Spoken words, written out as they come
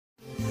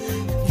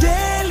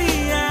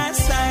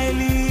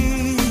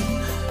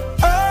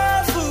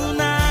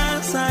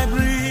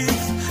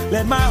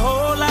Let my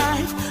whole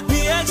life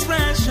be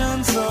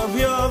expressions of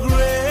your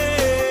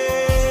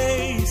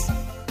grace.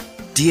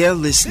 Dear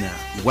listener,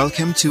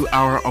 welcome to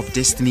Hour of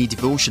Destiny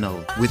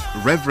Devotional with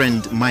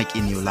Reverend Mike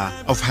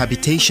Eniola of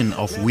Habitation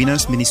of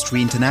Winners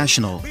Ministry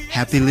International.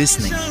 Happy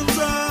listening.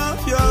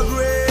 Of your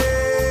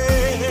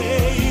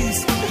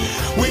grace.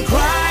 We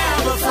cry,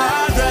 Abba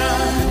Father,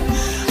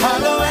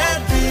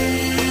 hallowed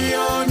be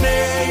your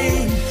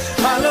name.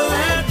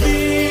 Hallowed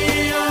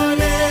be your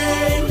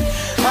name.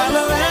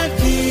 Hallowed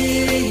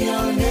be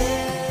your name.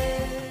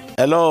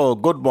 Hello,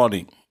 good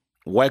morning.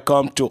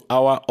 Welcome to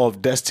Hour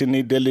of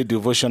Destiny Daily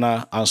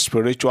Devotional and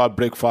Spiritual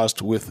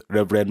Breakfast with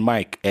Reverend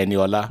Mike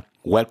Eniola.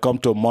 Welcome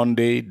to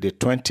Monday, the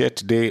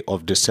 20th day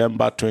of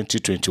December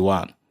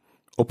 2021.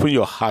 Open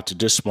your heart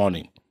this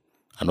morning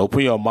and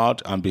open your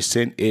mouth and be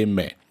saying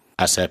amen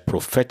as I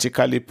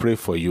prophetically pray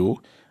for you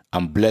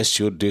and bless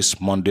you this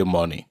Monday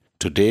morning.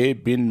 Today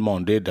being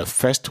Monday, the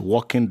first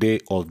working day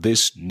of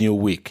this new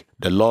week,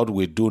 the Lord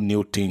will do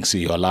new things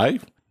in your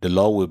life. The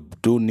Lord will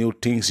do new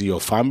things in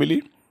your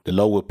family. The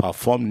Lord will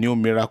perform new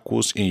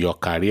miracles in your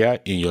career,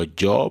 in your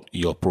job, in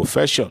your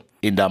profession,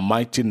 in the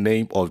mighty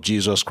name of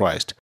Jesus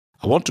Christ.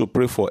 I want to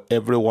pray for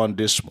everyone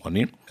this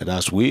morning that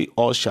as we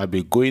all shall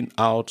be going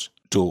out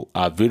to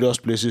our various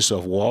places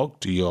of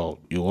work, you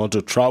want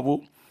to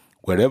travel,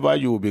 wherever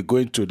you will be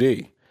going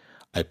today,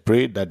 I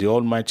pray that the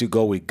Almighty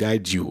God will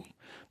guide you.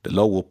 The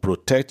Lord will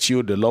protect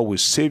you. The Lord will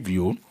save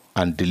you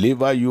and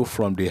deliver you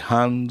from the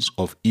hands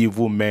of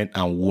evil men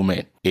and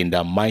women in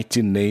the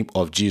mighty name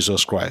of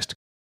Jesus Christ.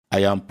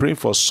 I am praying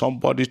for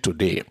somebody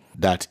today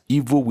that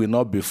evil will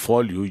not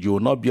befall you. You will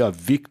not be a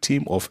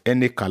victim of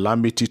any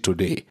calamity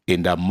today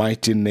in the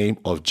mighty name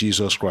of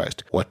Jesus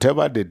Christ.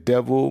 Whatever the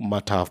devil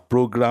might have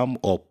programmed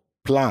or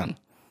planned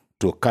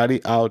to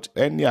carry out,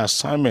 any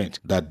assignment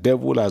that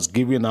devil has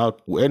given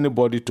out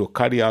anybody to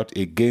carry out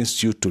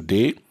against you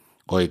today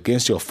or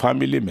against your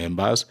family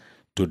members,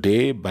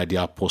 today by the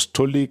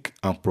apostolic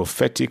and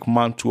prophetic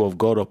mantle of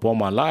God upon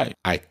my life,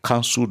 I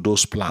cancel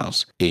those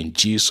plans in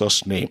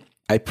Jesus' name.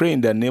 I pray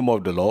in the name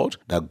of the Lord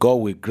that God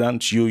will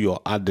grant you your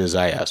heart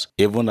desires,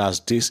 even as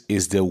this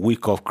is the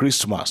week of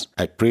Christmas.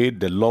 I pray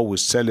the Lord will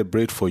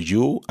celebrate for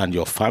you and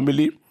your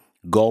family.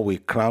 God will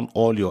crown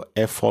all your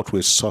effort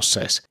with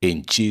success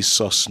in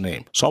Jesus'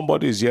 name.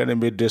 Somebody is hearing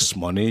me this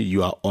morning.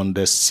 You are on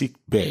the sick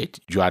bed.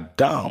 You are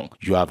down.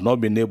 You have not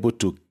been able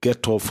to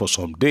get up for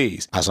some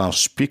days. As I'm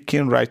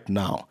speaking right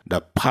now,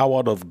 the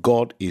power of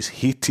God is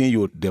hitting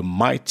you. The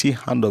mighty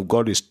hand of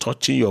God is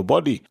touching your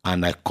body.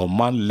 And I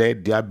command,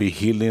 let there be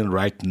healing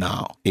right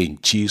now in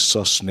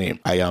Jesus' name.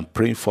 I am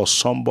praying for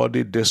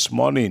somebody this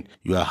morning.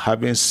 You are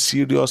having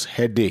serious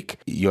headache.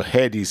 Your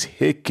head is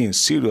aching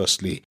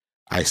seriously.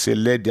 I say,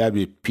 let there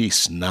be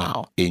peace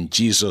now in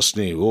Jesus'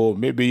 name. Oh,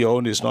 maybe your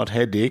own is not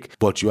headache,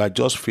 but you are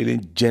just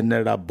feeling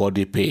general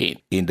body pain.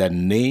 In the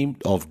name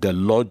of the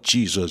Lord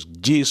Jesus,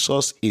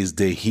 Jesus is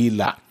the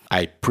healer.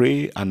 I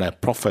pray and I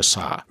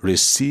prophesy,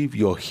 receive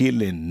your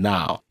healing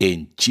now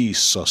in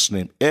Jesus'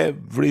 name.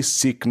 Every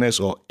sickness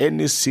or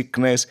any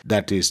sickness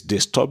that is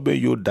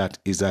disturbing you, that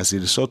is as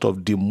a result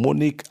of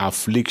demonic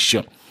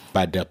affliction,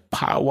 by the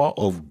power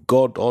of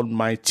God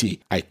Almighty,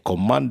 I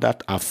command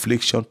that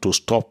affliction to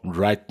stop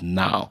right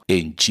now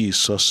in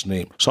Jesus'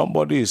 name.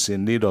 Somebody is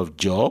in need of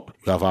job.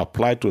 You have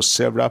applied to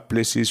several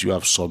places. You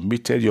have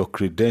submitted your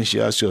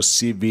credentials, your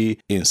CV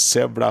in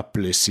several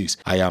places.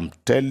 I am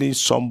telling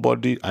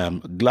somebody, I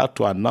am glad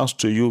to announce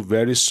to you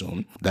very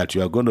soon that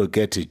you are going to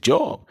get a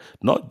job.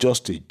 Not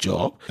just a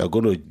job, you are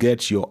going to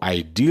get your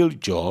ideal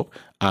job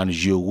and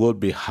you will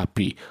be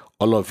happy.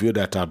 All of you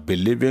that are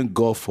believing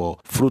God for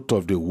fruit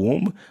of the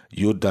womb,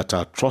 you that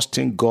are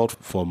trusting God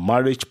for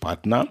marriage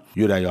partner,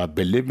 you that are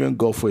believing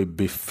God for a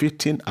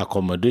befitting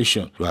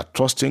accommodation, you are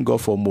trusting God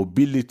for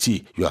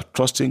mobility, you are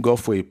trusting God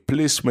for a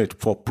placement,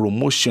 for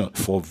promotion,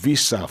 for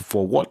visa,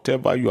 for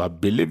whatever you are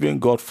believing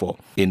God for.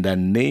 In the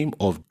name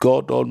of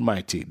God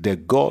Almighty, the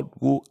God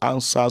who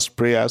answers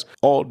prayers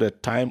all the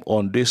time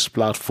on this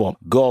platform,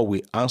 God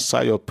will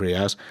answer your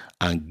prayers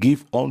and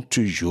give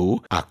unto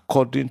you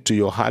according to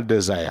your heart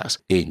desires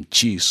in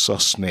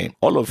Jesus' name.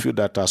 All of you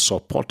that are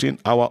supporting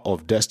Hour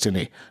of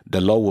Destiny,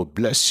 the Lord will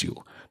bless you.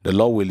 The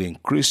Lord will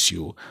increase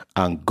you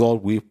and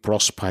God will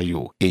prosper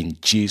you in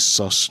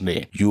Jesus'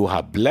 name. You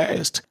are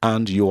blessed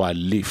and you are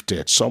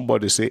lifted.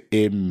 Somebody say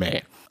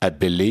amen. I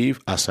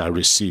believe as I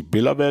receive.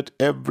 Beloved,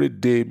 every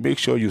day make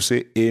sure you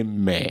say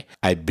amen.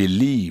 I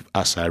believe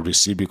as I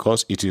receive,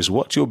 because it is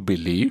what you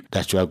believe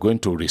that you are going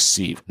to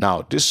receive.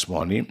 Now this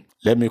morning,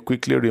 let me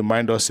quickly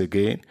remind us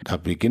again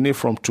that beginning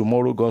from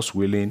tomorrow, God's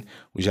willing,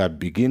 we shall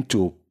begin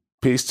to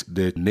paste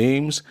the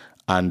names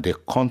and the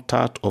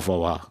contact of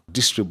our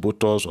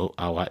distributors, of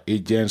our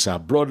agents, our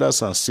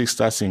brothers and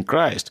sisters in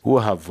Christ who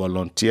have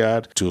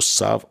volunteered to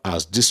serve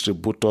as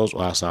distributors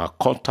or as our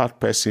contact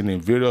person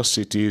in various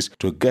cities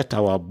to get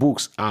our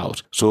books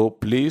out. So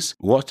please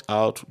watch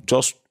out.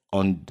 Just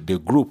on the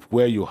group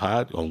where you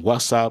had on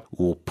WhatsApp,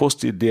 we'll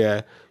post it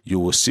there. You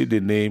will see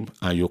the name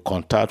and you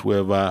contact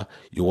whoever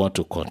you want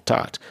to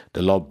contact.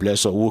 The Lord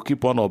bless us. We'll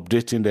keep on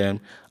updating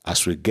them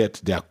as we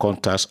get their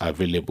contacts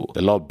available.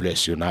 The Lord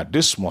bless you. Now,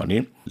 this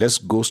morning, let's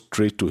go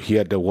straight to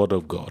hear the word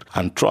of God.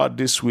 And throughout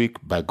this week,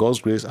 by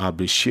God's grace, I'll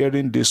be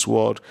sharing this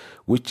word,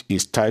 which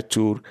is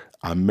titled,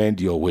 Amend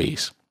Your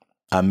Ways.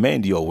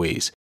 Amend your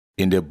ways.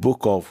 In the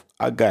book of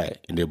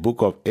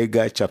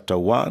Haggai chapter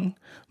 1,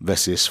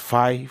 verses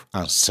 5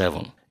 and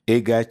 7.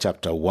 Haggai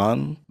chapter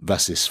 1,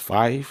 verses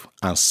 5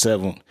 and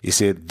 7. He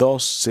said,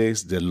 Thus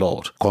says the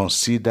Lord,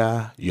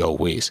 consider your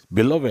ways.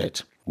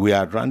 Beloved, we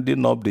are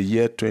rounding up the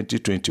year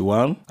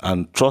 2021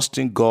 and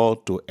trusting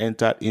God to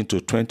enter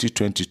into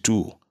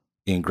 2022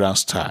 in grand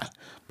style.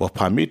 But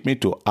permit me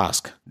to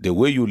ask, the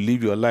way you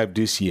live your life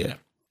this year,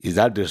 is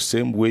that the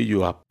same way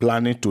you are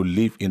planning to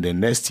live in the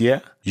next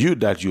year? You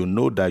that you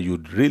know that you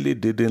really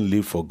didn't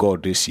live for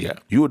God this year.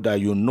 You that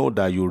you know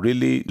that you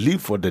really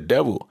live for the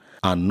devil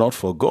and not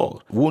for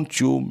God. Won't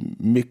you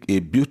make a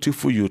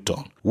beautiful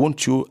U-turn?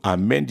 Won't you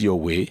amend your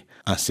way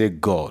and say,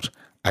 God,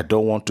 I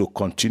don't want to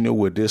continue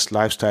with this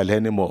lifestyle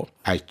anymore.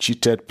 I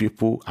cheated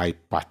people. I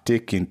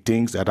partake in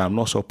things that I'm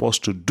not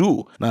supposed to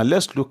do. Now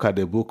let's look at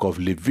the book of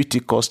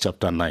Leviticus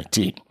chapter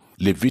 19.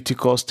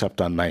 Leviticus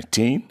chapter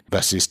 19,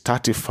 verses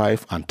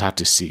 35 and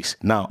 36.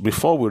 Now,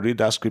 before we read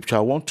that scripture,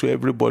 I want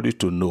everybody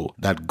to know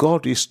that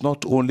God is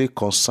not only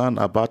concerned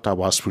about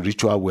our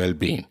spiritual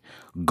well-being.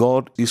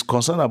 God is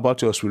concerned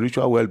about your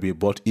spiritual well-being,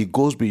 but it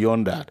goes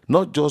beyond that.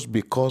 Not just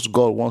because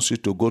God wants you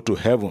to go to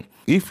heaven.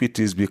 If it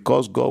is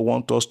because God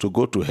wants us to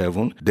go to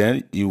heaven,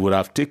 then He would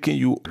have taken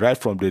you right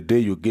from the day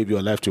you gave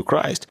your life to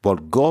Christ.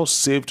 But God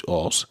saved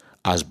us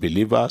as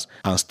believers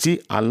and still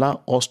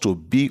allow us to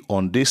be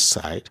on this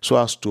side so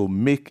as to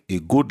make a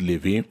good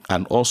living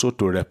and also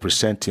to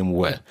represent Him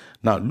well.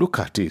 Now look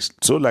at this.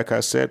 So like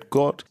I said,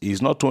 God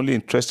is not only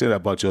interested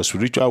about your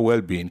spiritual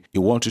well-being, He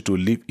wants you to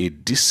live a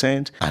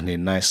decent and a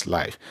nice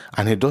life.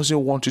 And He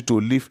doesn't want you to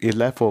live a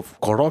life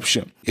of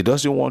corruption. He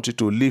doesn't want you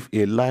to live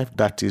a life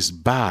that is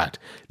bad.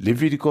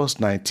 Leviticus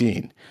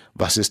 19,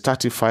 verses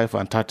 35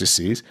 and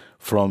 36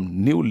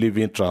 from New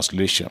Living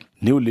Translation.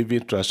 New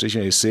Living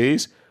Translation, it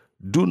says,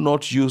 do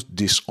not use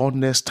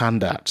dishonest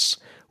standards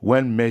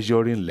when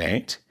measuring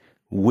length,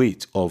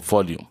 weight, or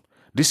volume.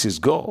 This is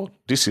God.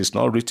 This is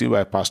not written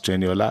by Pastor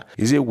Eniola.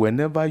 He said,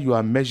 whenever you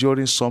are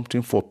measuring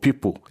something for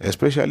people,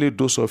 especially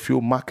those of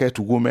you market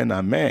women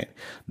and men,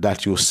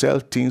 that you sell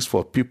things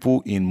for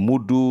people in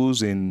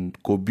Moodles, in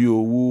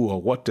Kobiowu,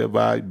 or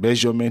whatever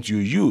measurement you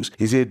use,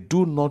 he said,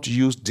 do not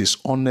use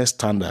dishonest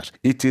standards.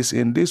 It is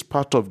in this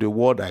part of the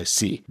world I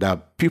see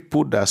that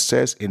people that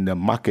sells in the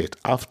market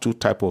have two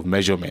types of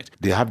measurement.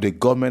 They have the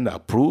government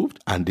approved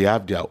and they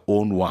have their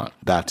own one.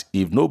 That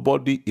if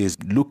nobody is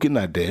looking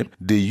at them,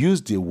 they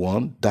use the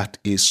one that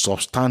is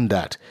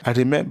substandard. I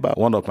remember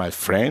one of my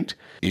friends,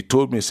 he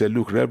told me, he said,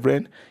 look,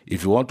 Reverend,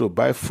 if you want to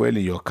buy fuel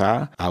in your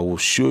car, I will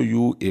show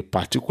you a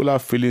particular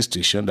filling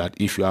station that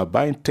if you are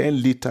buying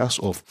 10 liters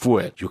of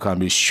fuel, you can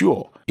be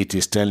sure it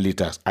is 10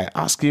 liters. I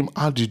asked him,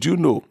 how did you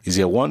know? He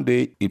said one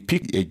day he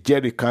picked a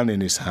jerry can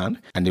in his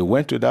hand and he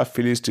went to that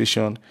filling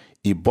station.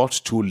 He bought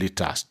 2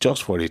 liters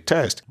just for a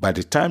test. By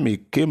the time he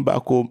came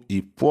back home,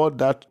 he poured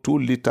that 2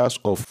 liters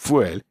of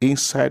fuel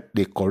inside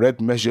the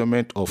correct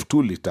measurement of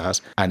 2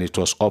 liters and it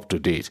was up to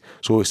date.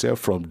 So he said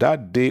from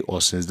that day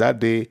or since that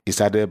day, he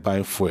started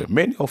buying fuel.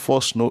 Many of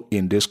us know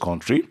in this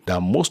country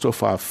that most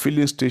of our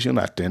filling station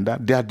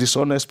attendants, they are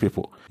dishonest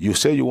people. You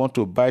say you want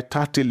to buy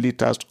 30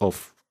 liters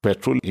of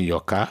petrol in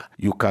your car,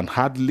 you can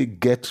hardly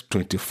get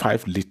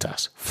 25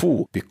 liters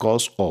full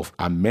because of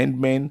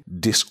amendment,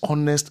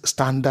 dishonest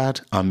standard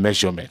and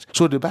measurement.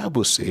 So the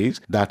Bible says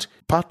that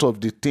part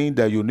of the thing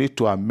that you need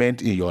to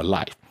amend in your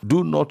life,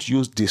 do not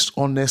use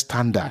dishonest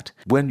standard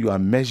when you are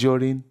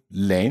measuring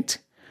length,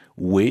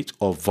 weight,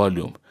 or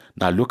volume.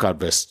 Now look at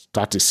verse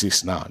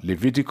 36 now.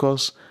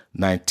 Leviticus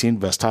 19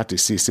 verse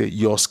 36 says,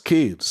 your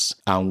scales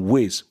and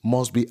weights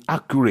must be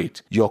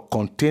accurate. Your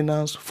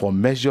containers for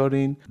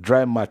measuring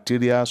dry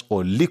materials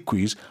or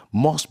liquids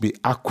must be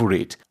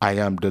accurate. I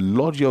am the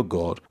Lord your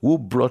God who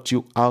brought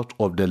you out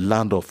of the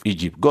land of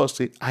Egypt. God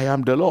said, I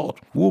am the Lord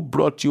who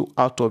brought you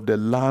out of the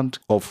land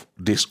of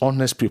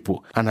dishonest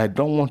people. And I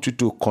don't want you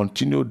to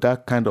continue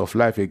that kind of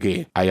life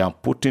again. I am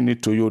putting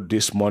it to you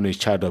this morning,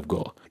 child of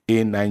God.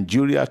 In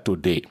Nigeria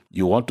today,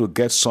 you want to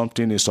get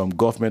something in some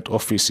government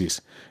offices,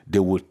 they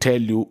will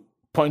tell you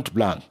point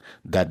blank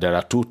that there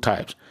are 2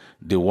 types.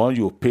 The one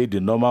you pay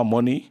the normal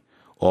money,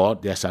 or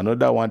there's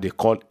another one they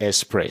call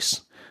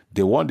express.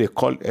 The one they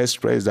call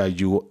express is that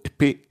you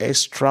pay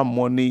extra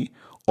money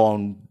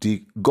on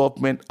the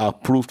government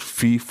approved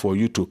fee for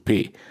you to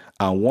pay.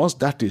 And once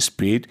that is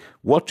paid,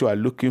 what you are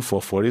looking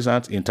for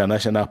instance,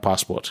 international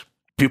passport.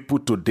 People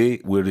today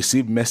will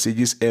receive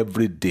messages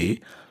every day.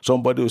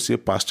 Somebody will say,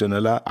 Pastor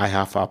Eniola, I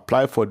have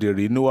applied for the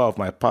renewal of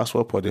my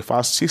passport for the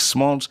first 6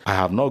 months. I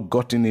have not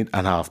gotten it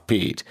and I have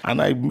paid.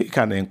 And I make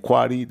an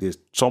inquiry.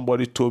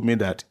 Somebody told me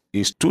that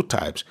it's 2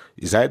 types.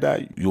 It's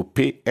either you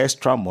pay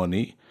extra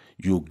money,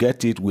 you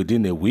get it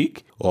within a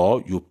week,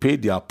 or you pay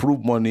the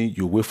approved money,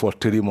 you wait for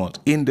 3 months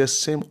in the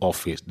same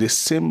office, the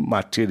same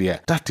material.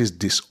 That is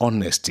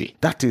dishonesty.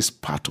 That is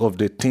part of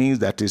the things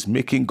that is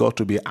making God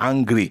to be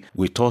angry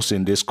with us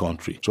in this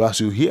country. So as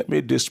you hear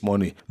me this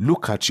morning,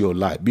 look at your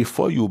life.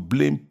 Before you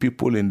blame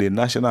people in the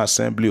National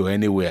Assembly or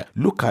anywhere,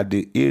 look at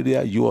the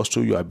area you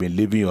have been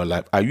living your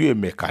life. Are you a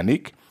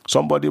mechanic?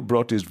 Somebody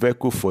brought his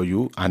vehicle for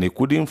you and he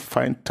couldn't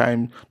find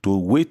time to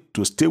wait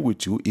to stay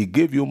with you. He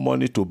gave you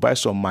money to buy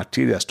some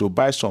materials, to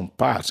buy some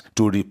parts,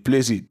 to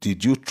replace it.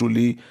 Did you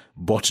truly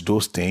bought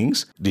those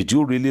things? Did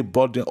you really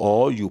bought them,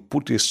 or you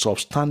put a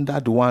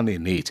substandard one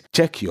in it?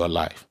 Check your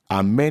life.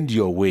 Amend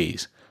your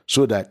ways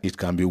so that it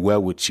can be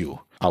well with you.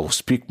 I will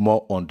speak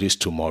more on this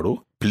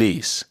tomorrow.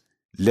 Please,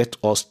 let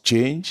us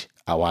change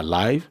our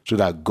life so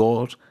that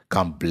God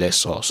can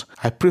bless us.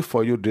 I pray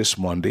for you this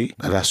Monday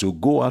that as you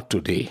go out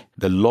today,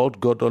 the Lord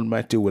God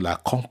Almighty will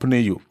accompany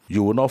you.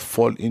 You will not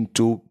fall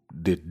into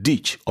the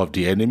ditch of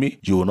the enemy.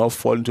 You will not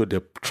fall into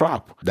the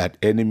trap that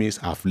enemies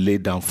have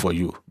laid down for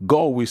you.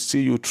 God will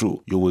see you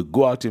through. You will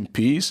go out in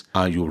peace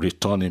and you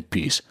return in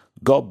peace.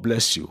 God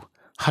bless you.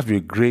 Have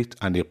a great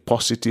and a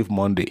positive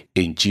Monday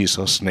in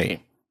Jesus' name.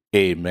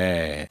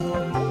 Amen.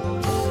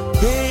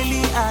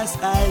 Daily as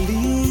I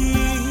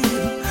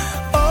live,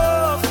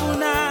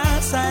 often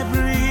as I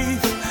breathe,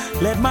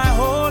 let my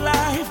whole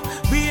life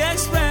be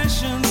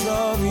expressions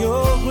of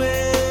your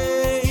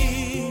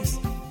grace.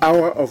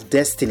 Hour of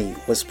Destiny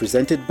was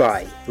presented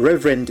by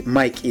Reverend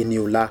Mike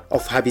Eniola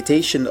of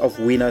Habitation of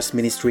Winners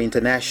Ministry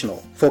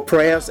International. For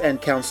prayers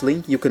and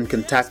counseling, you can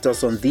contact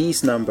us on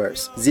these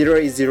numbers: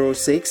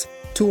 0806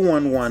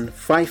 211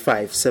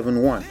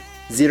 5571,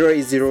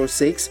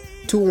 0806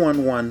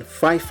 211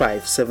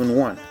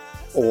 5571,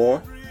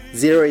 or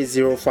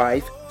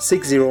 0805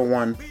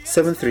 601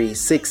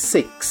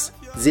 7366.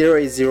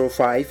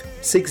 0805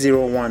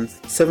 601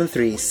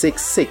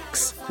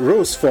 7366.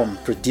 Rose Form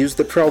produced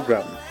the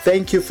program.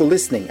 Thank you for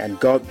listening and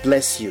God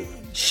bless you.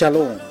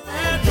 Shalom.